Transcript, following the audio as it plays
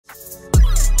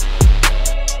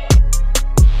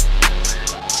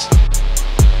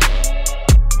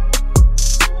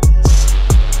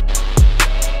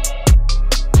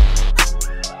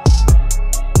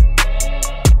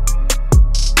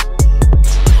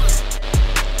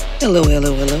Hello,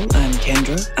 hello, hello, I'm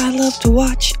Kendra. I love to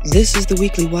watch. This is the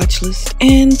weekly watch list,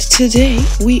 and today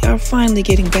we are finally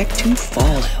getting back to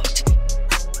Fallout.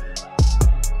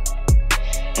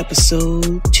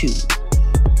 Episode 2.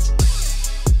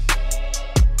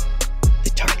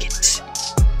 The Target.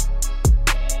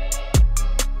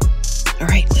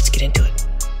 Alright, let's get into it.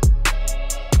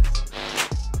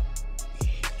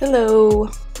 Hello.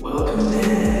 Welcome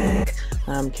back.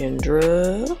 I'm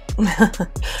Kendra.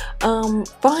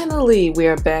 Finally we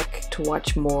are back to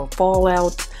watch more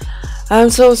Fallout. I'm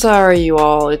so sorry, you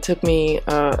all. It took me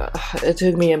a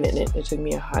minute. It took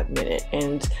me a hot minute,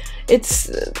 and it's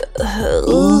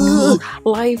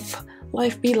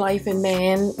life be life, and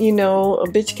man, you know, a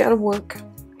bitch gotta work.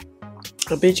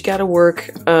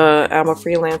 I'm a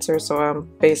freelancer, so I'm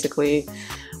basically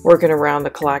working around the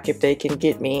clock if they can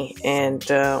get me, and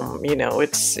you know,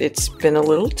 it's been a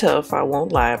little tough, I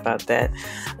won't lie about that.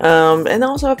 And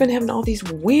also I've been having all these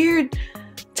weird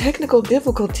technical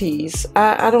difficulties.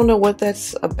 I don't know what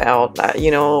that's about. You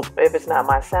know, if it's not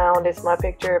my sound, it's my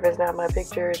picture. If it's not my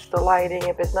picture, it's the lighting.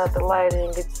 If it's not the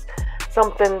lighting, it's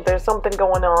something, there's something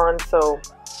going on. So,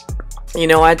 you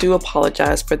know, I do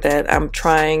apologize for that. I'm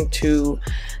trying to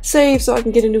save so I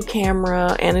can get a new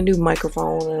camera and a new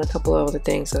microphone and a couple of other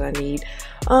things that I need.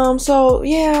 So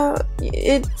yeah,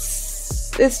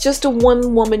 it's just a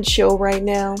one-woman show right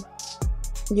now,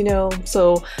 you know,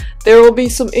 so there will be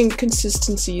some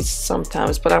inconsistencies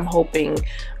sometimes, but I'm hoping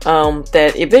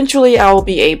that eventually I will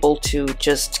be able to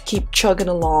just keep chugging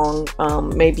along,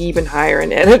 maybe even hire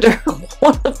an editor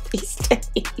one of these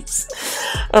days.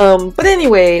 But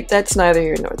anyway, that's neither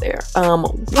here nor there.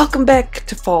 Welcome back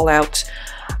to Fallout.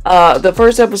 The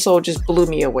first episode just blew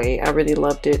me away. I really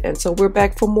loved it, and so we're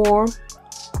back for more.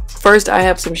 First, I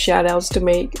have some shout outs to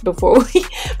make before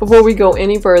we go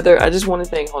any further. I just want to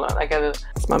thank, hold on,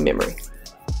 it's my memory.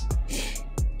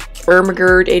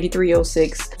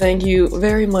 Ermagerd8306, thank you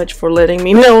very much for letting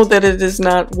me know that it is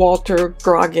not Walter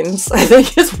Goggins. I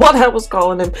think is what I was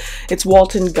calling him. It's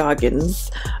Walton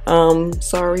Goggins.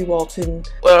 Sorry, Walton.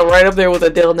 Right up there with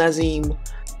Adele Nazim.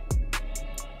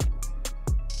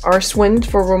 Arswind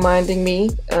for reminding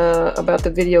me about the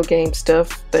video game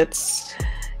stuff. That's,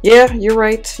 yeah, you're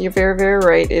right. You're very, very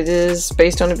right. It is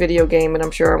based on a video game, and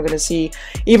I'm sure I'm going to see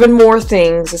even more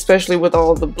things, especially with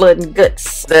all the blood and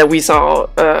guts that we saw.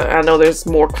 I know there's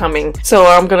more coming, so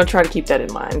I'm going to try to keep that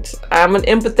in mind. I'm an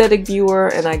empathetic viewer,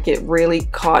 and I get really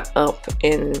caught up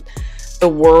in the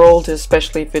world,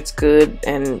 especially if it's good,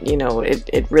 and you know,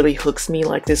 it really hooks me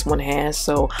like this one has.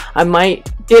 So I might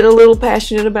get a little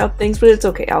passionate about things, but it's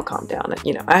okay, I'll calm down.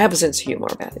 You know, I have a sense of humor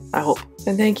about it, I hope.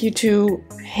 And thank you to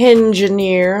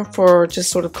Hengineer for just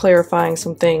sort of clarifying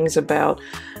some things about,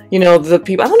 you know, the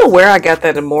people. I don't know where I got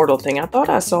that immortal thing. I thought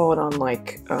I saw it on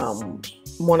like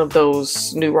one of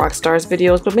those New Rockstars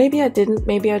videos, but maybe I didn't.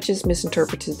 Maybe I just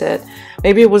misinterpreted that.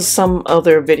 Maybe it was some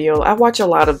other video. I watch a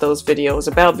lot of those videos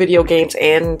about video games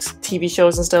and TV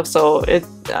shows and stuff, so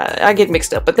I get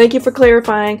mixed up. But thank you for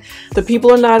clarifying. The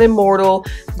people are not immortal.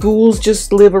 Ghouls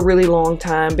just live a really long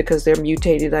time because they're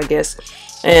mutated, I guess.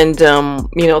 And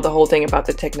you know, the whole thing about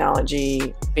the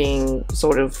technology being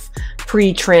sort of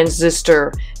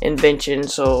pre-transistor invention,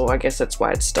 so I guess that's why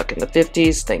it's stuck in the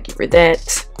 50s. Thank you for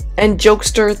that. And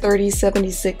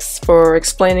Jokester3076 for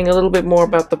explaining a little bit more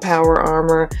about the power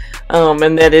armor,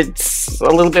 and that it's a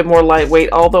little bit more lightweight,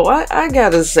 although I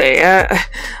gotta say,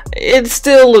 it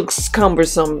still looks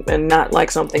cumbersome and not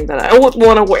like something that I would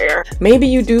want to wear. Maybe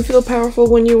you do feel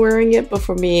powerful when you're wearing it, but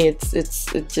for me, it's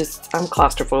just, I'm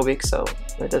claustrophobic, so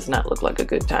it does not look like a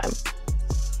good time.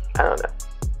 I don't know.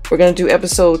 We're going to do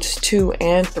episodes 2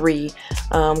 and 3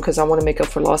 because I want to make up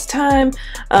for lost time,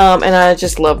 and I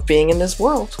just love being in this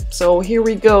world. So here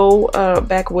we go,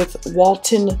 back with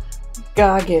Walton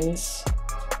Goggins.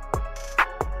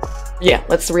 Yeah,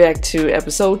 let's react to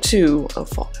episode 2 of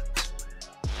Fallout.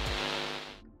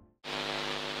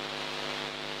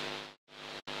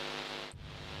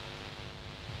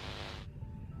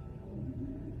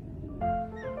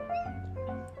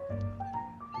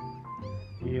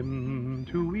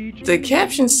 The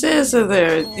caption says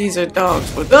that these are dogs,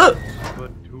 but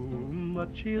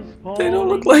they don't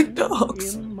look like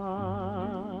dogs.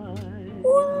 What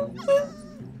is this?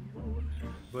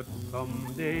 But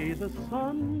someday the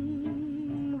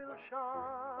sun will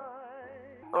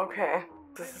shine. Okay,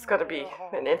 this is gonna be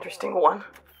an interesting one.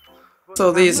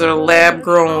 So these are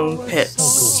lab-grown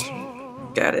pets.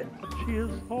 Got it.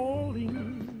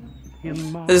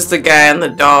 This is the guy and the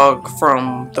dog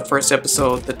from the first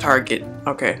episode, The Target.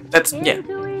 Okay, that's, yeah.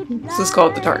 This is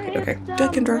called The Target, okay.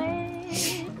 Kendra.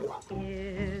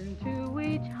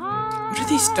 What are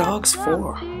these dogs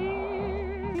for?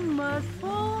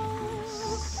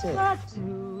 Sit. But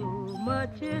too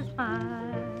much is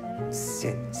fine.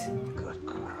 Sit. Good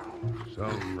girl.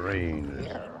 Some rain is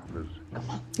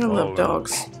I love falling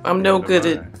dogs. I'm no good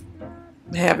at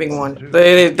mine. having one.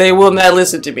 They will not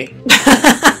listen to me.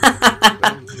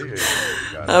 Those tears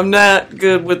got I'm not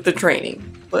good with the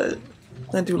training, but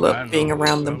I do I love know being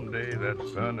around them. someday that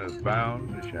sun is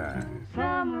bound to shine.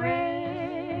 Some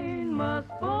rain must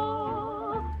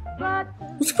fall, but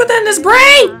Would you put that in his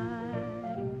brain?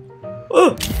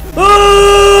 Oh.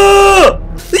 Oh!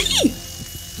 Eee!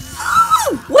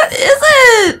 What is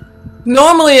it?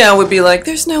 Normally I would be like,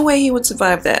 there's no way he would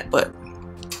survive that, but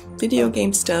video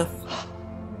game stuff.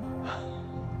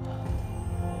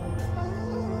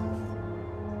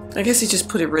 I guess he just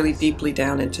put it really deeply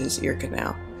down into his ear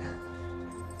canal.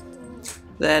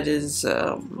 That is,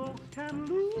 that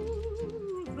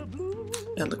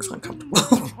looks uncomfortable.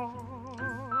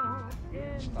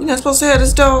 You're not supposed to have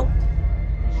this dog.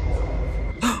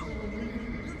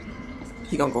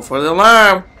 He gonna go for the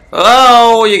alarm.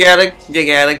 Oh, you gotta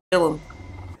kill him.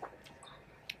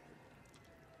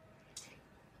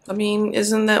 I mean,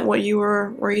 isn't that what you were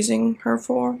raising her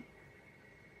for?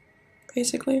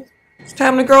 Basically. It's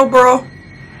time to grow, bro.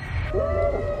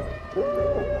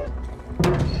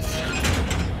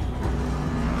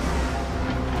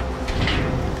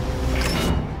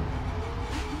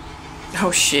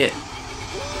 Oh shit.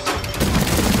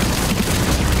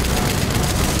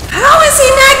 How is he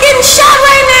not getting shot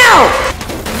right now?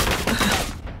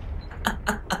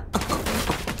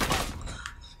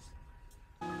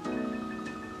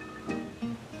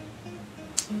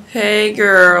 Hey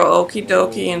girl, okie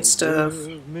dokie and stuff.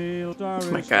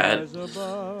 Oh my god.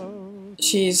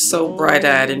 She's so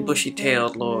bright-eyed and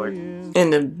bushy-tailed, Lord. In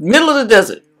the middle of the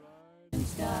desert.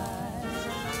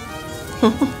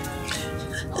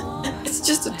 It's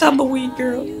just a tumbleweed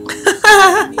girl.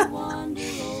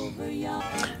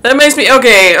 That makes me...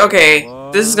 Okay.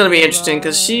 This is gonna be interesting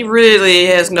because she really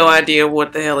has no idea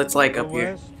what the hell it's like up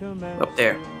here. Up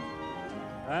there.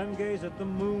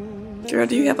 Girl,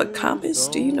 do you have a compass?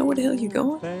 Do you know where the hell you're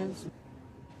going?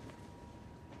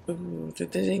 Ooh,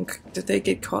 did they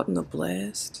get caught in the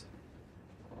blast?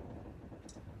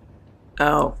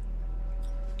 Oh.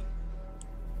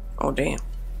 Oh, damn.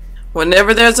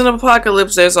 Whenever there's an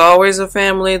apocalypse, there's always a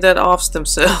family that offs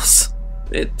themselves.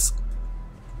 It's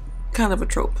kind of a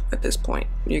trope at this point.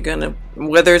 You're gonna,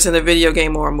 whether it's in a video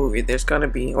game or a movie, there's gonna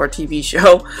be, or a TV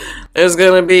show, there's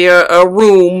gonna be a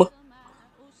room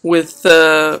with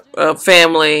a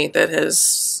family that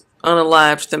has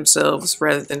unalived themselves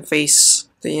rather than face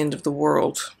the end of the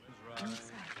world.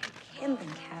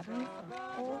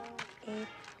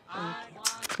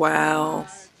 Wow.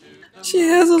 She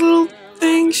has a little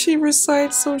thing she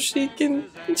recites so she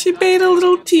made a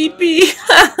little teepee.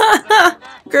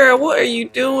 Girl, what are you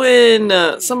doing?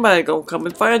 Somebody gonna come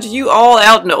and find you. You all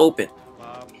out in the open.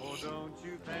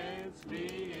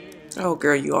 Oh,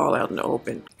 girl, you all out in the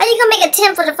open. How you gonna make a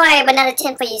tent for the fire but not a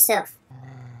tent for yourself?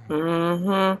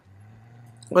 Mm-hmm.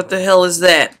 What the hell is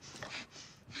that?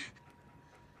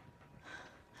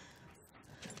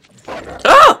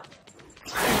 Oh!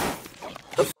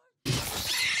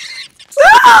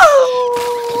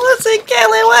 Oh! What's it,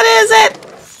 Kelly? What is it?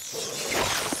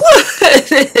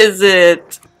 What is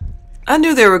it? I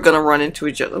knew they were gonna run into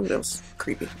each other. Oh, that was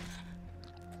creepy.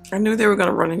 I knew they were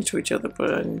gonna run into each other,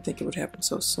 but I didn't think it would happen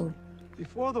so soon.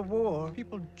 Before the war,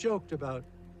 people joked about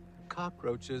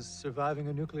cockroaches surviving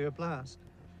a nuclear blast.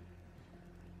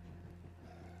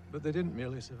 But they didn't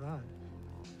merely survive.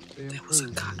 They improved. That was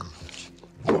a cockroach.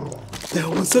 That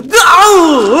was a...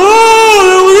 Oh!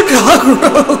 That was a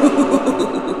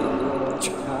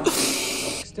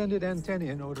cockroach! Extended antennae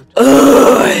in order to...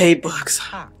 Ugh, I hate bugs.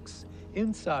 Hacks,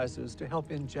 incisors to help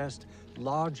ingest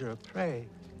larger prey,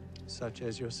 such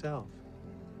as yourself.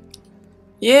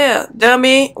 Yeah,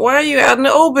 dummy. Why are you out in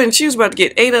the open? She was about to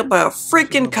get ate up by a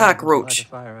freaking cockroach.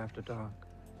 Fire after dark.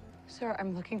 Sir,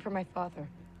 I'm looking for my father.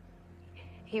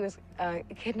 He was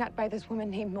kidnapped by this woman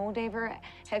named Moldaver.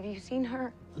 Have you seen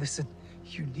her? Listen,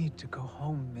 you need to go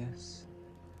home, miss.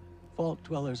 Vault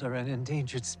dwellers are an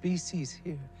endangered species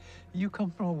here. You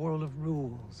come from a world of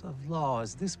rules, of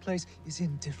laws. This place is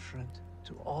indifferent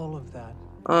to all of that.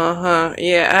 Uh-huh.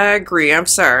 Yeah, I agree. I'm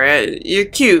sorry. You're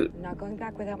cute. I'm not going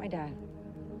back without my dad.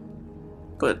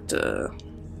 But,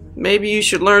 maybe you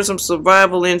should learn some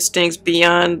survival instincts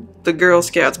beyond the Girl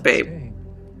Scouts, babe.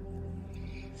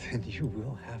 Then you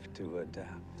will have to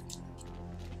adapt.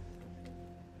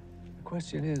 The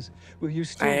question is, will you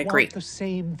still want the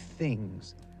same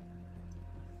things?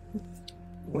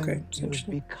 Okay. When you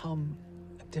become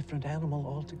a different animal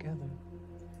altogether.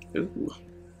 Ooh.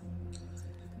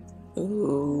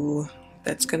 Ooh.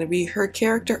 That's gonna be her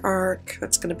character arc.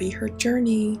 That's gonna be her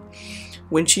journey.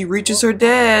 When she reaches her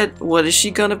dad, what is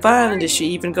she gonna find? Is she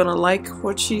even gonna like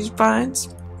what she finds?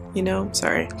 You know,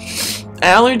 sorry.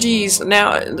 Allergies.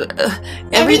 Now,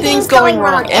 everything's going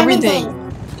wrong.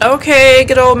 Everything. Okay,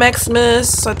 good old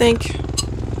Maximus. I think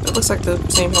it looks like the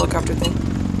same helicopter thing.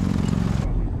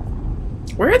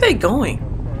 Where are they going?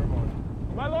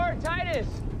 My lord, Titus!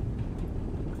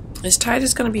 Is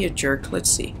Titus gonna be a jerk? Let's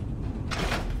see.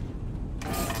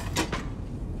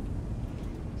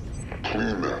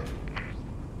 Clean that.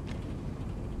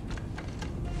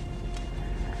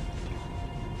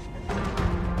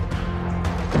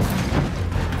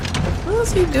 What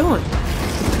is he doing?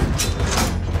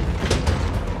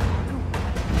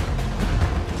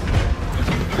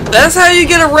 That's how you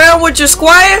get around with your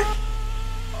squire?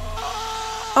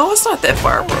 Oh, it's not that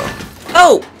far, bro.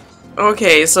 Oh!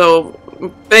 Okay, so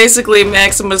basically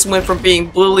Maximus went from being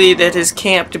bullied at his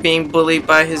camp to being bullied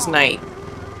by his knight.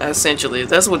 Essentially,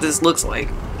 that's what this looks like.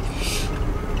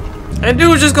 And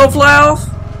dude just gonna fly off?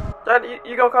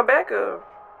 You gonna come back?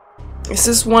 Is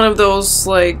this one of those,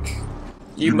 like,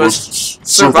 you must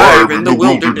survive in the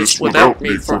wilderness without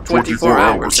me for 24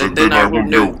 hours, and then I will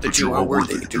know that you are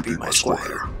worthy to be my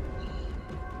squire?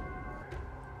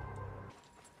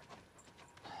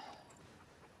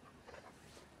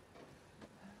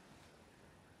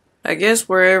 I guess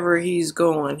wherever he's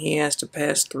going, he has to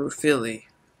pass through Philly.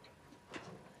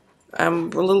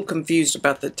 I'm a little confused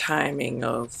about the timing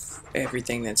of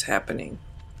everything that's happening.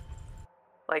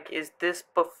 Like, is this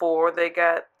before they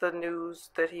got the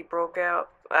news that he broke out?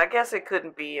 I guess it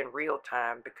couldn't be in real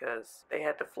time because they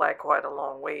had to fly quite a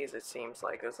long ways, it seems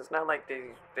like. It's not like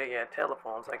they had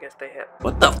telephones. I guess they had...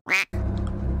 What the f***?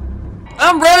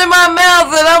 I'm running my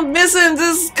mouth and I'm missing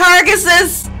this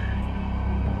carcasses!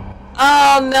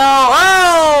 Oh no!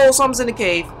 Oh! Something's in the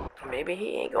cave. Maybe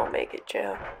he ain't gonna make it,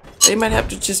 child. They might have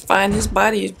to just find his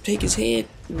body and take his head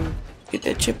and get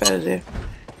that chip out of there.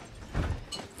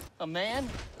 A man?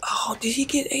 Oh, did he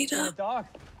get ate up? A dog?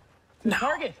 No.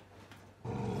 Target?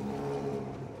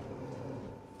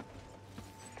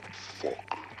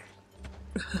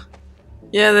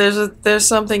 Yeah, there's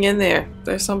something in there.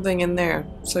 There's something in there.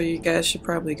 So you guys should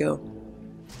probably go.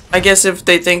 I guess if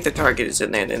they think the target is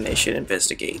in there, then they should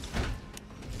investigate.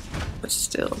 But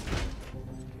still.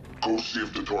 Go see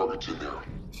if the target's in there.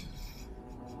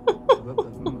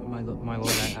 My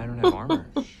lord, I don't have armor.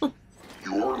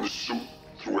 You earned the suit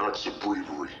through acts of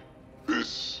bravery.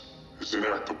 This is an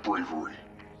act of bravery.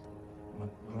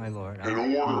 My lord, An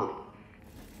order,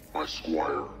 my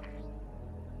squire.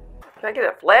 Can I get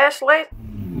a flashlight?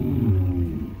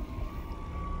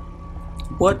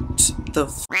 What the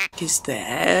f*** is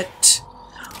that?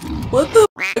 What the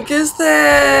f*** is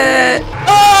that?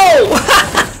 Oh!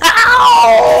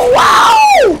 Ow!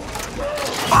 Wow!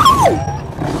 Oh!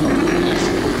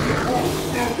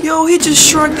 Yo, he just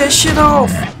shrunk that shit off.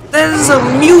 That is a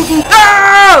mutant.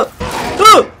 Ah!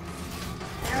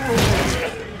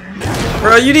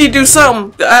 Bro, you need to do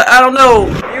something. I don't know.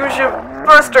 Use your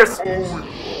thrusters.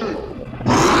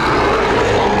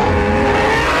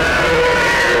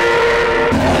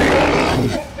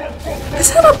 Is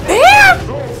that a bear?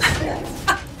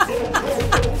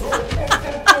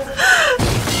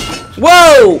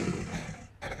 Whoa!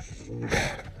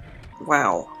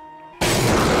 Wow.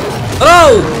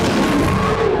 Oh!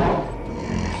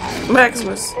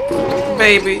 Maximus.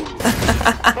 Baby.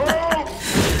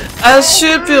 I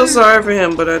should feel sorry for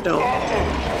him, but I don't.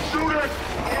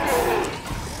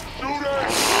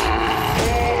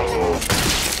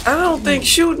 I don't think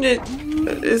shooting it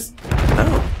is...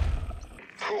 Oh.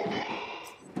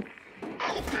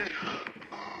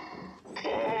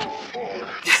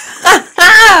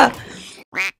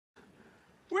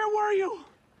 Where were you?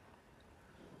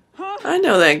 Huh? I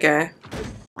know that guy.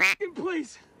 Fucking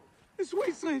place. This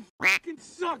wasteland fucking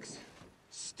sucks.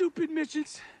 Stupid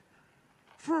missions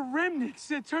for remnants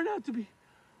that turn out to be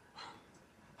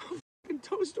fucking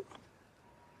toaster.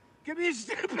 Give me a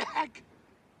step back.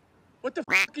 What the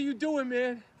fuck are you doing,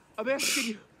 man? I'm asking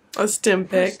you. A stim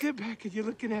pack. Step back and you're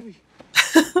looking at me.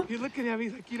 You're looking at me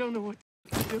like you don't know what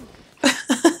to do.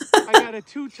 I got a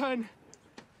 2-ton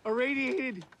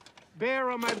irradiated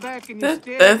bear on my back and you're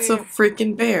standing That's there. a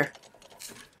freaking bear.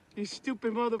 You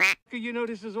stupid motherfucker, you know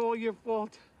this is all your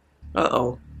fault.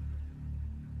 Uh-oh.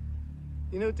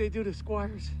 You know what they do to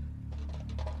squires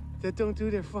that don't do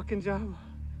their fucking job?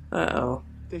 Uh-oh.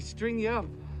 They string you up,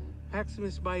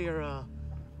 Maximus, by your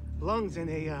lungs, and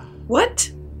they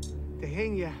What? they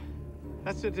hang you.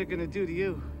 That's what they're gonna do to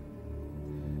you.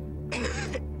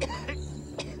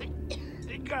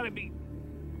 They gotta be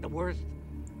the worst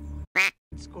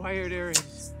squire there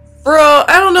is. Bro,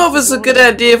 I don't know if it's a good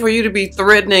idea for you to be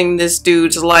threatening this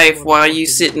dude's life while you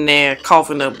sitting there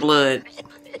coughing up blood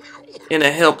in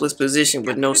a helpless position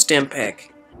with no stim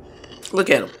pack. Look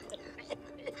at him.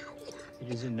 It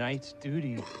is a knight's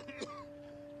duty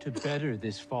to better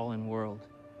this fallen world.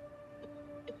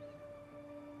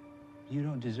 You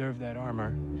don't deserve that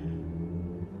armor.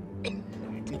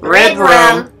 Red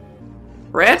rum.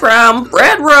 Red rum.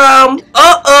 Red rum.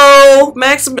 Uh-oh.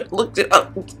 Maximus, look at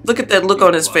that look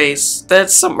on his face.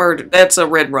 That's some murder. That's a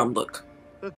red rum look.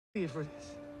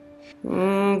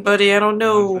 Buddy, I don't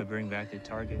know. I bring back the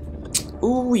target.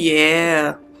 Ooh,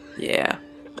 yeah. Yeah.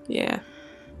 Yeah.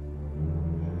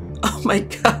 Oh my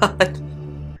god.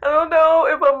 I don't know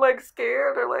if I'm like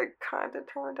scared or like kind of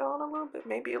turned on a little bit.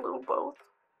 Maybe a little both.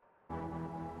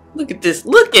 Look at this.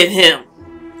 Look at him.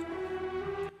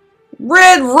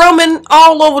 Red rumming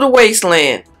all over the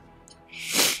wasteland.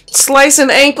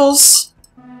 Slicing ankles.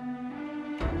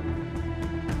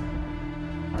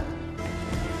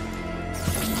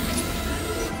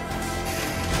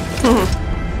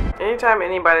 Anytime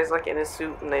anybody's like in a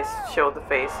suit and they show the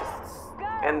face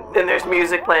and then there's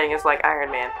music playing, it's like Iron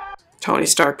Man. Tony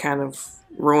Stark kind of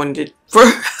ruined it for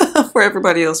for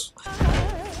everybody else.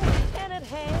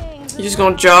 You just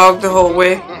gonna jog the whole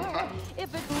way?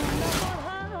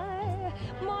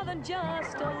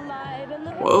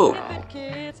 Whoa.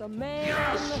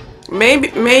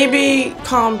 Maybe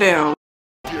calm down.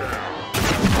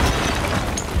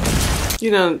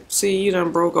 You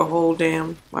done broke a whole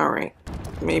damn. Alright.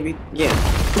 Maybe, yeah.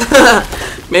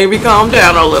 Maybe calm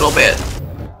down a little bit.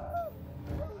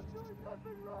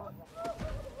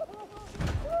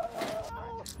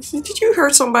 Did you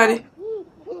hurt somebody?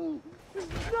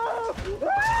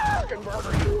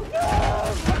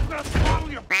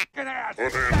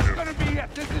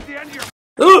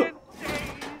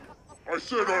 I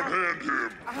said unhand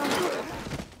him.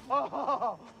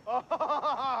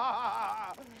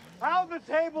 How the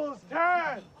tables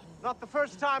turn! Not the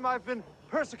first time I've been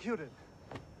persecuted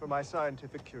for my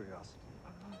scientific curiosity.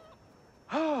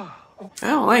 I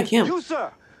don't like him. You,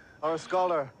 sir, are a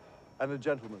scholar and a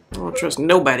gentleman. I don't trust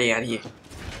nobody out here.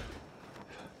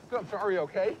 I'm sorry,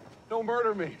 okay? Don't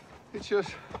murder me. It's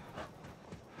just...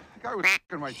 the guy was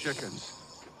f***ing my chickens.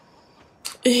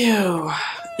 Ew.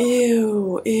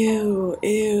 Ew. Ew.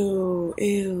 Ew.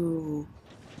 Ew.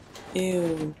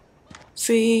 Ew.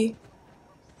 See?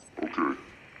 Okay.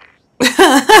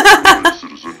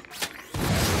 Citizen.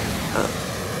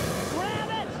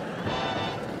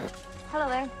 Hello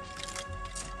there.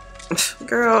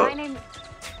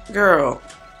 Girl,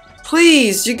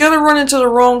 please, you're gonna run into the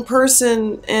wrong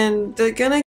person and they're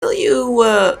gonna kill you,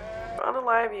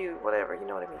 unalive you, whatever, you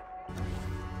know what I mean.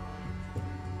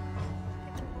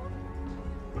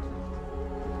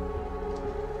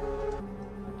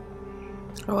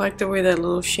 I like the way that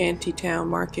little shanty town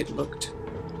market looked.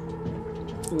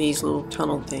 And these little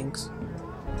tunnel things.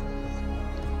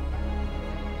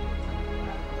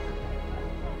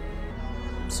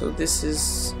 So this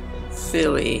is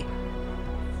Philly.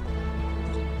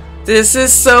 This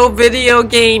is so video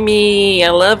gamey. I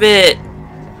love it.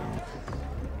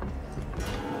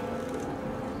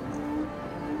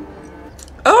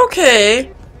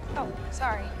 Okay. Oh,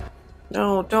 sorry.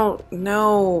 No, don't.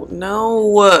 No.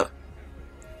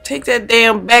 Take that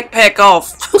damn backpack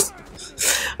off.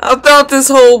 I thought this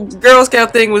whole Girl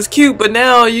Scout thing was cute, but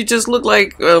now you just look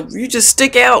like you just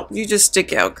stick out. You just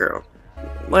stick out, girl.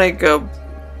 Like a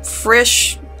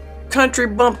fresh country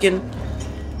bumpkin.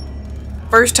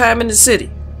 First time in the city.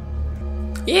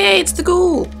 Yay, it's the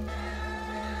Ghoul.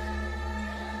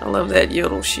 I love that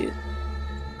yodel shit.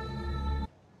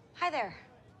 Hi there.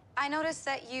 I noticed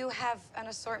that you have an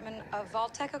assortment of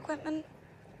Vault-Tec equipment.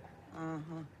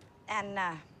 And,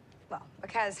 well,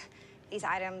 because these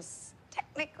items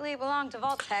technically belong to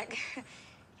Vault-Tec,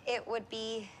 it would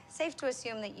be safe to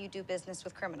assume that you do business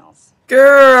with criminals.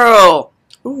 Girl!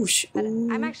 Ooh, But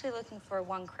I'm actually looking for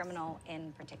one criminal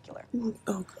in particular.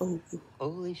 Oh.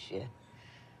 Holy shit.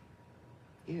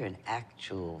 You're an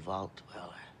actual vault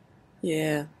dweller.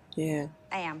 Yeah.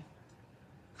 I am.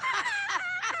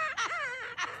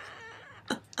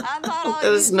 I thought all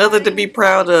That is you nothing to be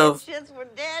proud of. shits were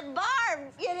dead. Barb,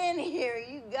 get in here.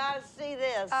 You gotta see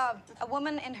this. A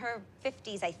woman in her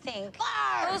 50s, I think.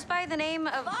 Barb! Goes by the name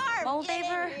of Barb, get in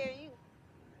Moldaver. here. You...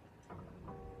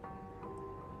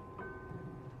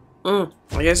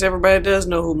 I guess everybody does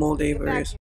know who Moldaver Back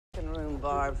is. to your room,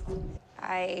 Barb.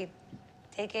 I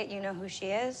take it you know who she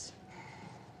is?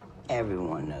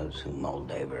 Everyone knows who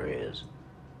Moldaver is.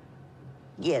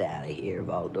 Get out of here,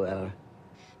 vault dweller.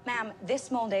 Ma'am, this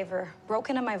Moldaver broke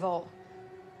into my vault,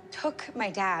 took my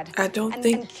dad. I don't and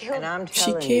think killed. And I'm she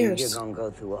telling you, cares. you're gonna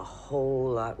go through a whole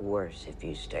lot worse if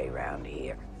you stay around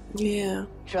here. Yeah.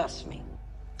 Trust me.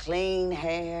 Clean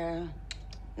hair,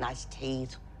 nice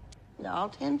teeth, all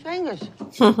 10 fingers.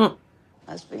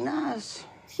 Must be nice.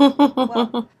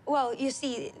 Well, you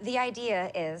see, the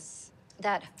idea is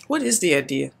that What is the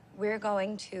idea? we're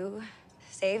going to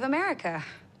save America.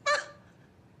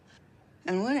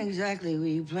 And when exactly were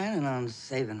you planning on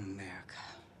saving America?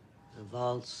 The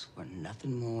vaults were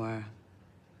nothing more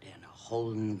than a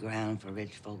hole in the ground for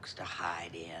rich folks to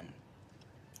hide in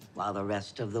while the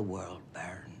rest of the world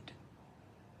burned.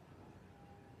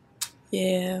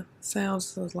 Yeah,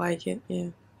 sounds like it, yeah.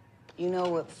 You know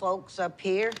what folks up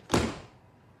here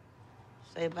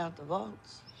say about the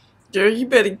vaults? Girl, you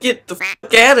better get the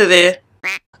fuck out of there.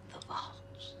 The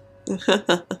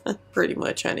vaults. Pretty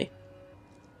much, honey.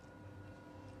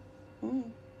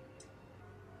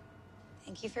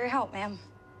 Thank you for your help, ma'am.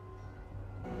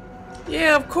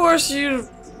 Yeah, of course you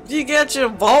got your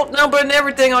vault number and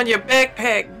everything on your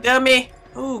backpack, dummy.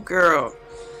 Oh, girl.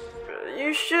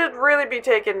 You should really be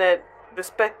taking that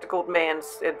bespectacled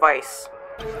man's advice.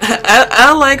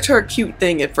 I liked her cute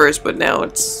thing at first, but now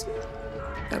it's...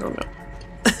 I don't know.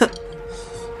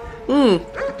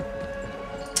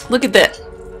 Look at that.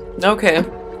 Okay.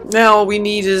 Now all we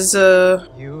need is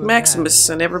Maximus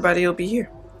and everybody will be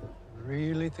here.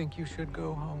 Really think you should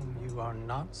go home? You are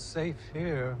not safe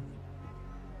here.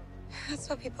 That's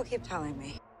what people keep telling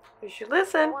me. You should No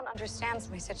listen. one understands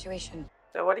my situation.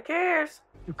 Nobody cares.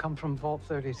 You come from Vault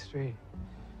 33.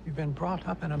 You've been brought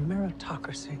up in a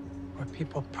meritocracy where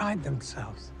people pride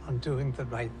themselves on doing the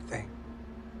right thing.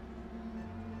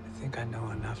 I think I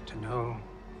know enough to know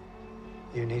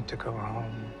you need to go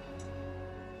home.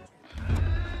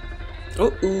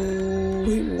 Uh-oh,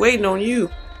 he waiting on you.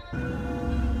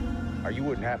 Or you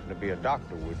wouldn't happen to be a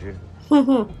doctor, would you?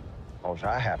 Because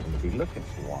I happen to be looking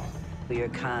for one. Your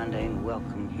kind ain't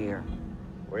welcome here.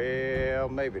 Well,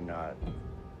 maybe not.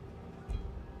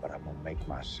 But I'm gonna make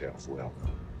myself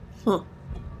welcome. Huh.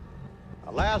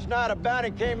 Now, last night a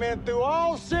bounty came in through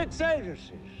all 6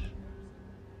 agencies.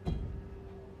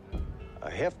 A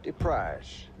hefty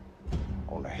price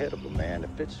on the head of a man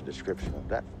that fits the description of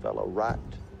that fellow right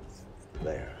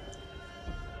there.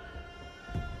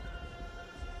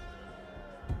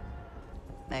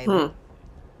 Maybe.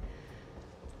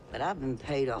 But I've been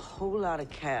paid a whole lot of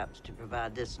caps to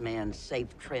provide this man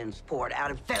safe transport out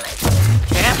of Philly.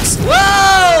 Caps?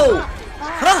 Whoa!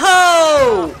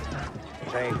 Ho-ho!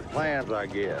 Change plans, I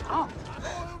guess. I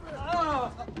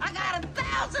got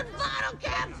 1,000 bottle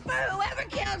caps for whoever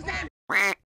kills that.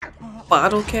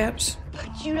 Bottle caps?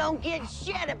 But you don't get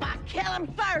shit if I kill him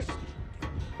first.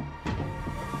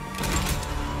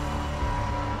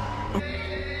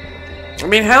 I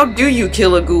mean, how do you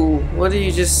kill a ghoul? What do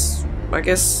you just... I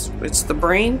guess it's the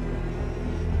brain?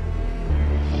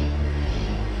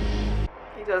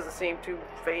 He doesn't seem too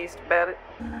fazed about it.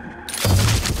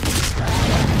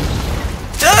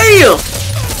 Damn!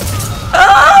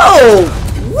 Oh!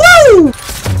 Woo!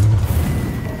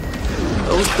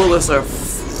 Those bullets are...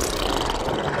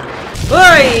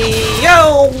 Hey!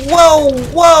 Yo! Whoa!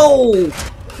 Whoa!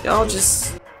 Y'all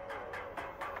just...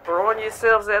 throwing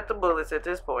yourselves at the bullets at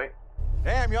this point.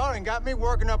 Damn, y'all ain't got me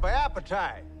working up an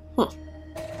appetite. Huh.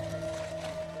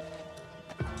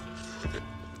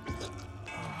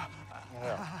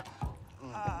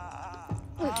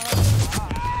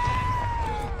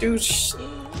 Dude's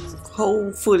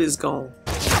whole foot is gone.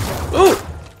 Ooh!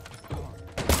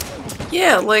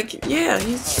 Yeah, like, yeah,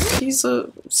 he's a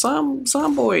zombie.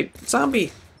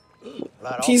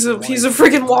 He's a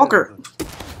freaking walker.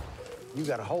 You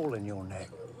got a hole in your neck.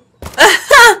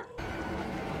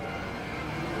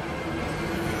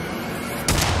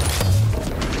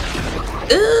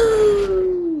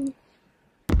 Ooh!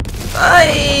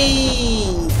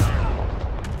 Aye!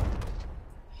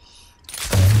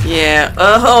 Yeah,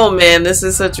 oh man, this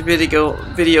is such a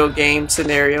video game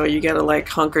scenario. You gotta like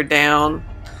hunker down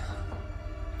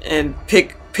and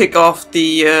pick off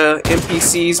the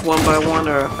NPCs one by one,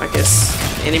 or I guess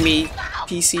enemy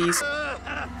PCs.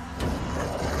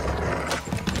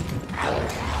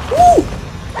 Woo!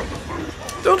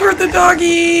 Don't hurt the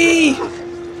doggy!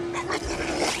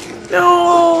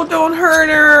 No, don't hurt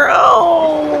her!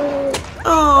 Oh!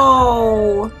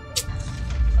 Oh!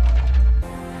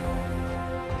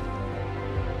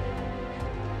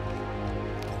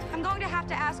 I'm going to have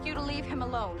to ask you to leave him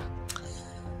alone.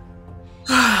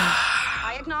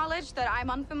 I acknowledge that I'm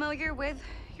unfamiliar with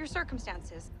your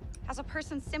circumstances. as a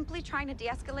person simply trying to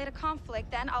de-escalate a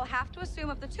conflict, then I'll have to assume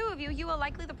of the two of you, you are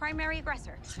likely the primary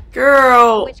aggressor.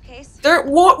 Girl, in which case,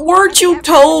 weren't you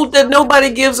told that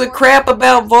nobody gives a crap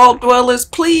about vault dwellers?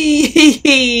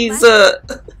 Please. you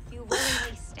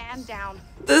willingly stand down.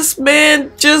 This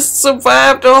man just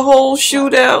survived a whole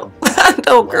shootout. I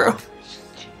know, girl.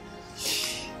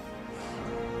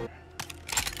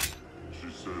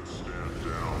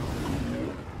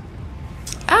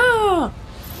 Ah!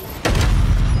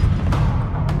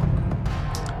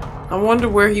 I wonder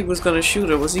where he was gonna shoot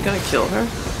her. Was he gonna kill her?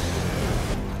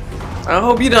 I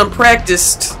hope you done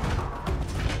practiced.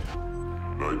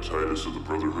 Knight Titus of the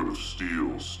Brotherhood of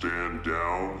Steel, stand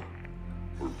down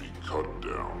or be cut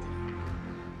down.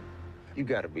 You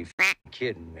gotta be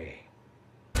kidding me.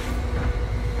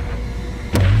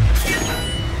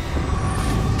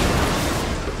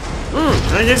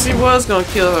 I guess he was gonna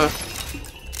kill her.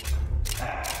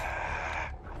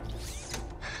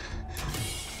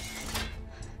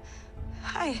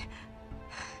 Hi.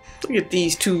 Look at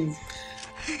these two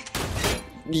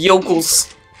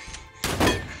yokels.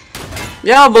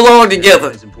 Y'all belong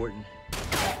together. It's important.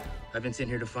 I've been sent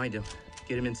here to find him,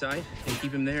 get him inside, and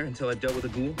keep him there until I've dealt with the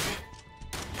ghoul.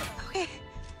 Okay.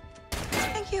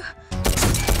 Thank you.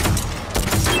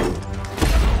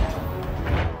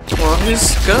 Well,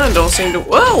 his gun don't seem to.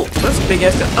 Whoa, that's a big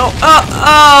ass gun.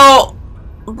 Oh,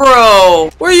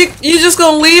 bro, where you just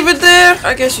gonna leave it there?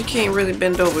 I guess you can't really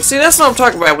bend over. See, that's what I'm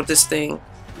talking about with this thing.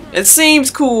 It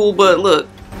seems cool, but look.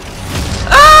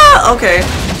 Ah, okay.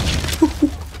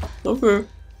 Okay.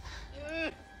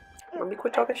 Let me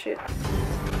quit talking shit.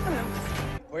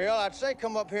 Well, I'd say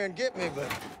come up here and get me,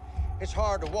 but it's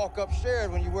hard to walk upstairs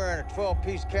when you're wearing a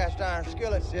 12-piece cast iron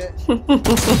skillet set.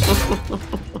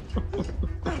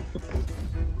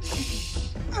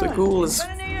 The ghoul is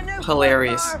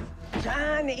hilarious.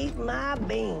 Trying to eat my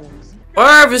beans.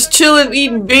 Barb is chilling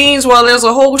eating beans while there's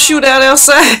a whole shootout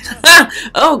outside.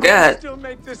 Oh god. Still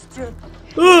make this trip.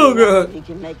 Oh god. He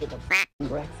can make it a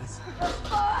breakfast.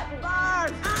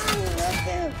 Barb, I'm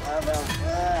looking for the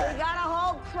food. We got a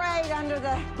whole crate under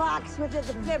the box with the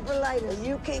defibrillator.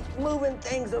 You keep moving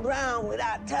things around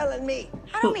without telling me.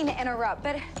 I don't mean to interrupt,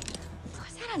 but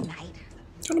was that a knight?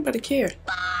 Don't nobody care.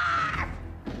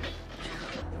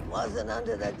 Wasn't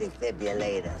under the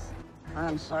defibrillators.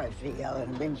 I'm sorry for yelling.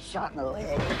 I've been shot in the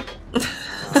leg.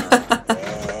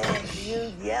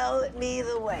 You yell at me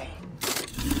either way.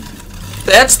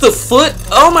 That's the foot?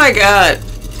 Oh my god.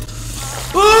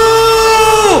 Ooh!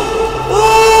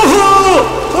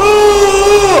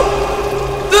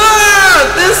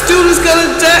 Ah, this dude is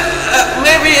gonna die.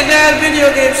 Maybe in that video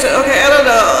game. Okay, I don't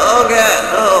know. Oh god.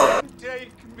 Oh.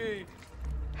 Take me.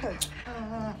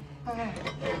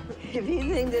 If you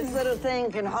think this little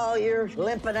thing can haul your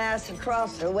limping ass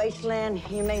across the wasteland,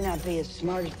 you may not be as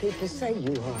smart as people say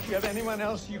you are. You have anyone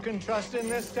else you can trust in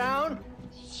this town?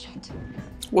 Shit.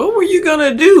 What were you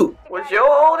gonna do? Was your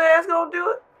old ass gonna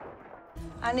do it?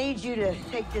 I need you to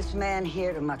take this man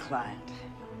here to my client.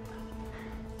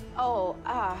 Oh,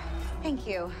 thank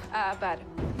you. But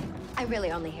I'm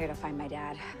really only here to find my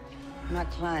dad. My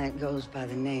client goes by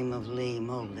the name of Lee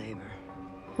Moldaver.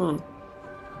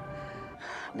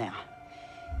 Now,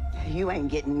 you ain't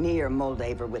getting near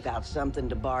Moldaver without something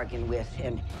to bargain with,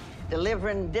 and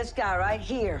delivering this guy right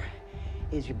here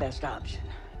is your best option.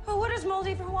 Well, what does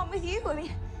Moldaver want with you? I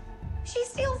mean, she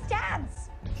steals dads.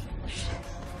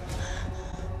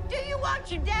 Do you want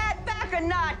your dad back or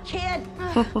not, kid?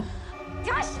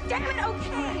 Gosh damn it,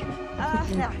 okay.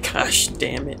 Now, Gosh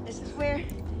damn it. this is where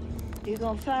you're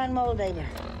gonna find Moldaver.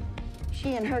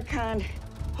 She and her kind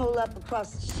hole up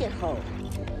across the shithole.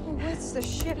 What's the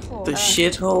shithole? The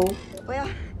shithole? Well,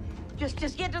 just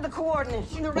get to the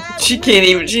coordinates. She can't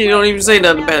even, she don't even say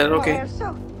nothing about it, okay.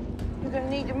 So, you're gonna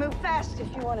need to move fast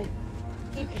if you want to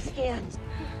keep your skin.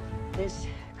 This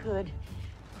could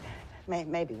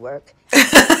maybe work.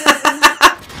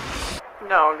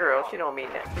 No, girl, she don't mean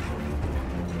that.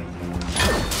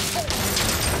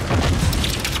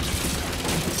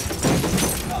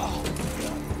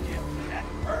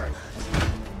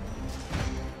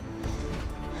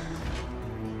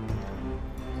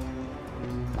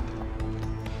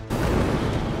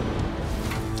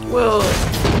 Well,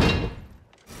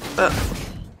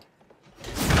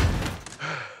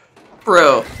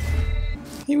 bro,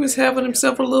 he was having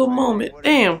himself a little moment.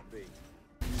 Damn.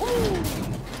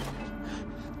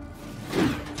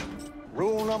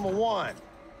 Rule number 1.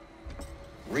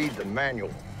 Read the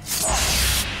manual.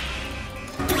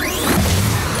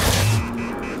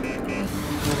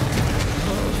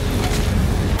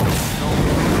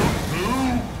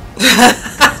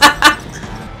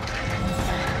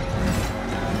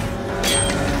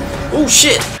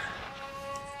 shit.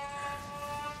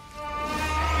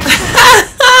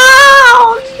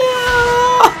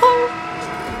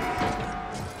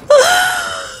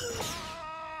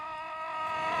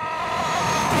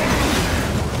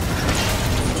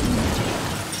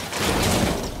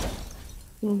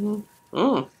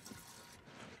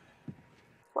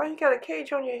 Why you got a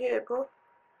cage on your head, bro?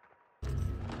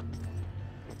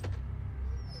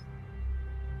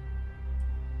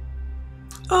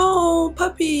 Oh,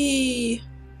 puppy.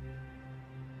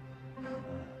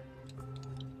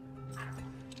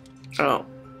 Oh.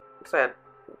 What's that?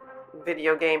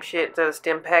 Video game shit? Is that a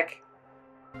stim pack?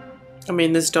 I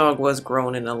mean, this dog was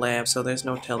grown in a lab, so there's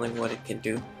no telling what it can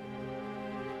do.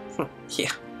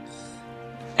 Yeah.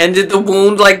 And did the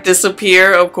wound, like,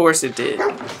 disappear? Of course it did.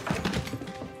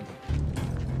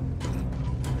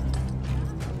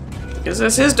 Guess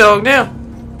that's his dog now.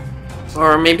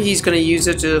 Or maybe he's gonna use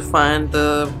it to find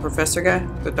the professor guy,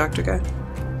 the doctor guy.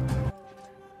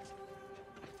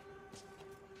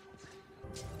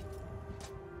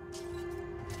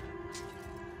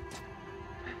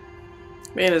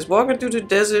 Man is walking through the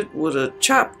desert with a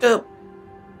chopped up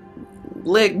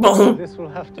leg bone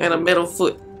and a metal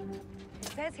foot.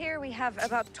 It says here we have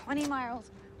about 20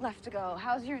 miles left to go.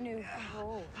 How's your new...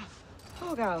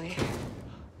 Oh, golly.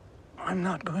 I'm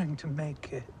not going to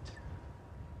make it.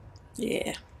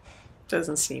 Yeah.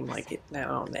 Doesn't seem like it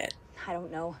now on that. I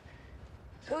don't know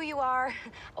who you are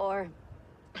or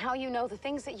how you know the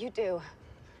things that you do,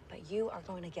 but you are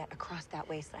going to get across that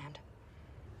wasteland.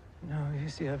 No, you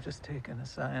see, I've just taken a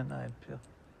cyanide pill.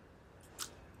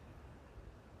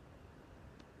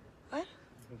 What?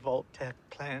 Vault-Tec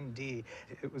Plan D.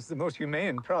 It was the most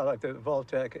humane product that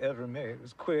Vault-Tec ever made. It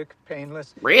was quick,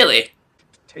 painless. Really?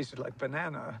 Tasted like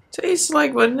banana. Tastes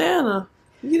like banana.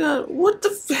 You know, what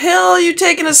the hell are you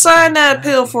taking a cyanide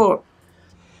pill for?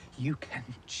 You can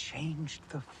change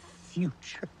the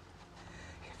future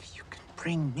if you can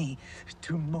bring me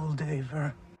to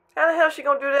Moldaver. How the hell she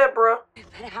gonna do that, bro?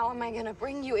 But how am I gonna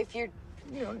bring you if you're...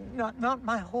 You know, not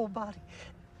my whole body.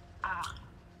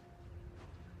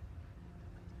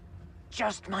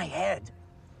 Just my head.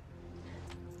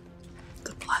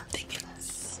 The plot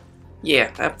thickens.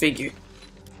 Yeah, I figured.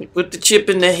 We put the chip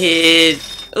in the head.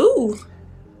 Ooh.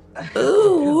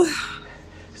 Ooh.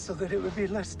 So that it would be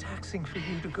less taxing for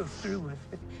you to go through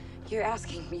with it. You're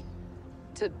asking me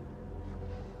to...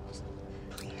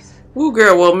 Please. Ooh,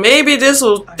 girl, well, maybe this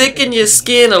will thicken your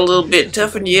skin a little bit,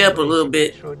 toughen you up a little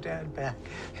bit. Throw Dad back.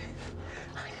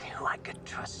 I knew I could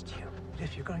trust you. But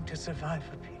if you're going to survive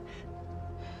for me,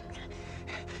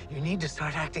 you need to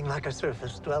start acting like a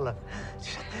surface dweller.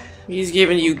 He's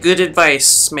giving you good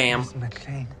advice, ma'am.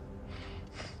 McLean.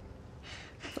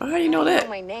 Oh, how do you know that?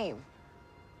 My name.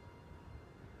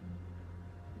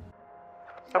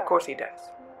 Of course he does.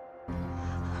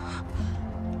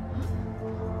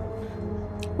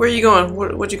 Where are you going?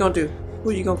 What you gonna do? Who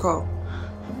are you gonna call?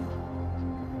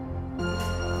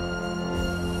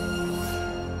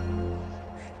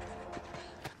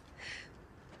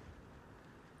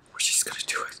 Or she's gonna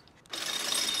do it.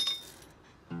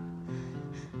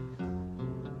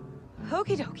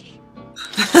 Okie dokie.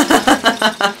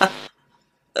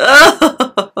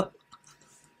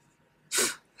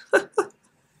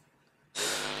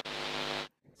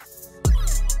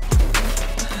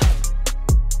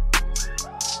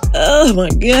 Oh my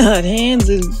god, hands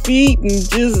and feet and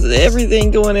just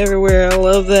everything going everywhere. I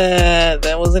love that.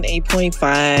 That was an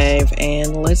 8.5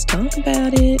 and let's talk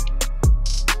about it.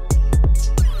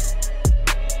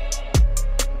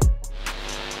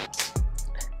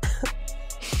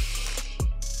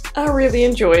 I really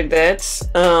enjoyed that.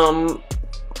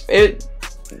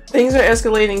 Things are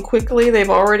escalating quickly. They've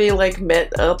already like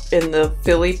met up in the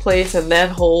Philly place, and that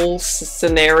whole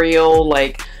scenario,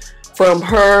 like from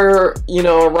her, you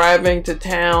know, arriving to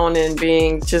town and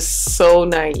being just so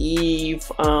naive,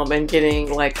 and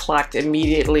getting like clocked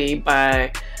immediately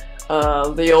by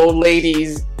the old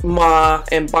ladies, Ma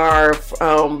and Barb.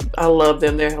 I love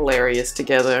them. They're hilarious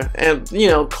together, and you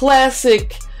know,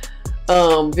 classic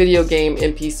video game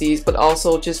NPCs, but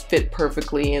also just fit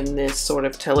perfectly in this sort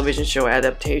of television show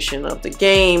adaptation of the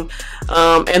game.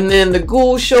 And then the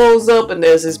Ghoul shows up and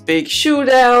there's this big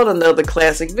shootout, another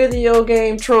classic video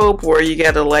game trope where you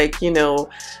gotta, like, you know,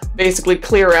 basically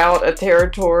clear out a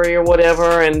territory or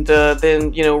whatever, and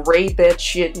then, you know, raid that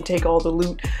shit and take all the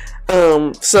loot.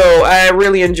 So I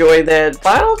really enjoyed that.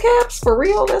 Bottle caps? For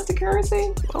real? That's the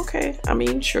currency? Okay, I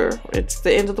mean, sure. It's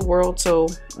the end of the world, so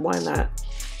why not?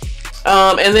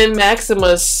 And then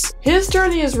Maximus, his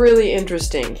journey is really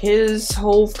interesting. His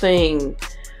whole thing,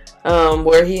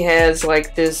 where he has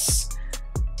like this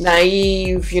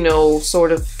naive, you know,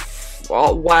 sort of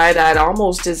wide-eyed,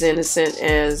 almost as innocent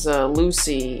as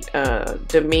Lucy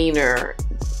demeanor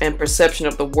and perception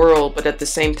of the world, but at the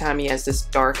same time he has this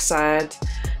dark side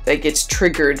that gets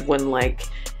triggered when like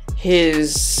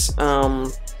his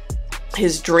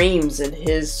dreams and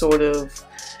his sort of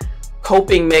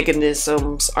coping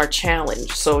mechanisms are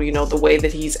challenged. So, you know, the way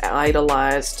that he's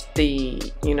idolized the,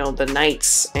 you know, the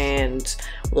knights and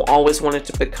always wanted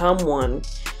to become one,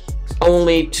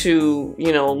 only to,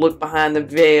 you know, look behind the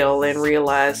veil and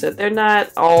realize that they're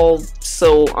not all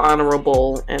so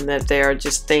honorable, and that there are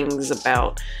just things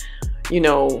about, you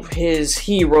know, his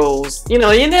heroes. You know,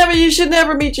 you should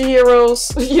never meet your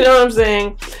heroes, you know what I'm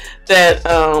saying, that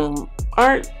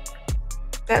aren't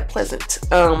that pleasant.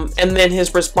 And then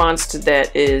his response to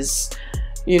that is,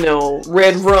 you know,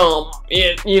 red rum,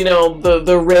 you know,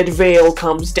 the red veil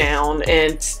comes down,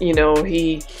 and, you know,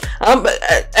 he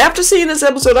after seeing this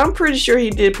episode, I'm pretty sure he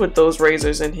did put those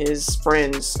razors in his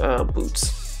friend's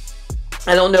boots.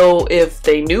 I don't know if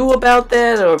they knew about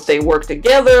that or if they worked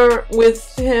together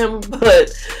with him,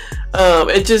 but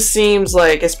it just seems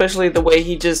like, especially the way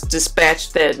he just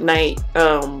dispatched that knight,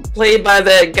 played by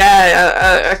that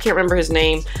guy, I can't remember his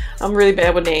name. I'm really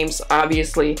bad with names,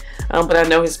 obviously, but I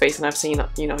know his face and I've seen,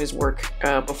 you know, his work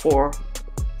before.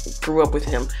 Grew up with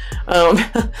him.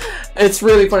 It's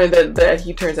really funny that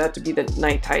he turns out to be the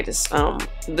Knight Titus.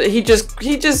 He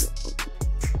just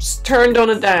turned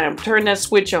on a dime, turned that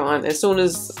switch on as soon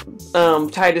as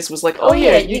Titus was like, oh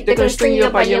yeah, they're gonna string you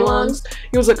up by your lungs.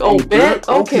 He was like, oh, bet?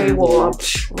 Okay, well, I'm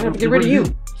gonna have to get rid of you.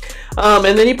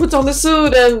 And then he puts on the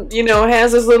suit and, you know,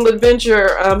 has this little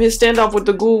adventure. His standoff with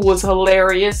the Ghoul was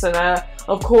hilarious, and I,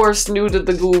 of course, knew that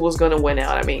the Ghoul was gonna win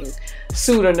out. I mean,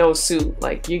 suit or no suit,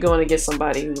 like, you're gonna get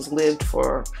somebody who's lived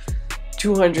for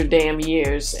 200 damn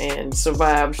years and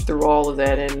survived through all of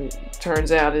that, and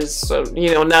turns out is,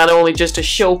 you know, not only just a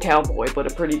show cowboy,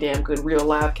 but a pretty damn good real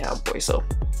live cowboy. So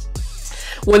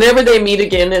whenever they meet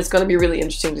again, it's going to be really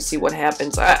interesting to see what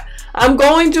happens. I'm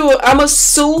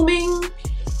assuming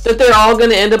that they're all going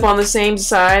to end up on the same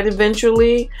side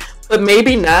eventually, but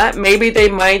maybe not. Maybe they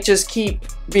might just keep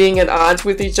being at odds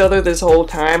with each other this whole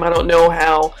time. I don't know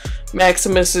how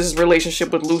Maximus's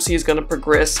relationship with Lucy is going to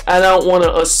progress. I don't want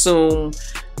to assume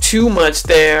too much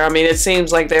there. I mean, it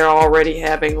seems like they're already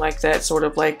having like that sort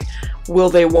of like will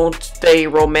they won't they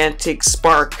romantic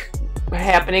spark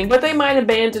happening, but they might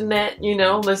abandon that, you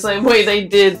know, the same way they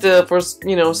did for,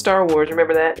 you know, Star Wars.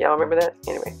 Remember that? Y'all remember that?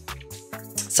 Anyway,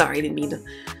 sorry, didn't mean to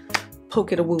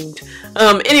poke at a wound.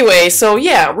 Anyway, so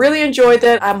yeah, really enjoyed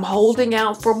that. I'm holding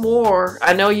out for more.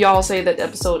 I know y'all say that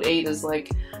episode 8 is like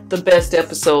the best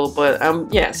episode, but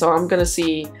yeah, so I'm gonna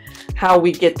see how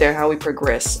we get there, how we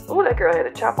progress. Oh, that girl had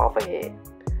to chop off her head.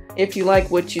 If you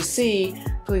like what you see,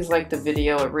 please like the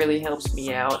video. It really helps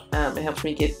me out. It helps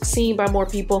me get seen by more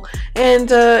people.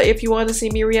 And if you want to see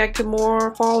me react to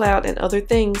more Fallout and other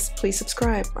things, please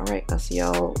subscribe. All right, I'll see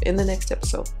y'all in the next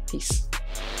episode. Peace.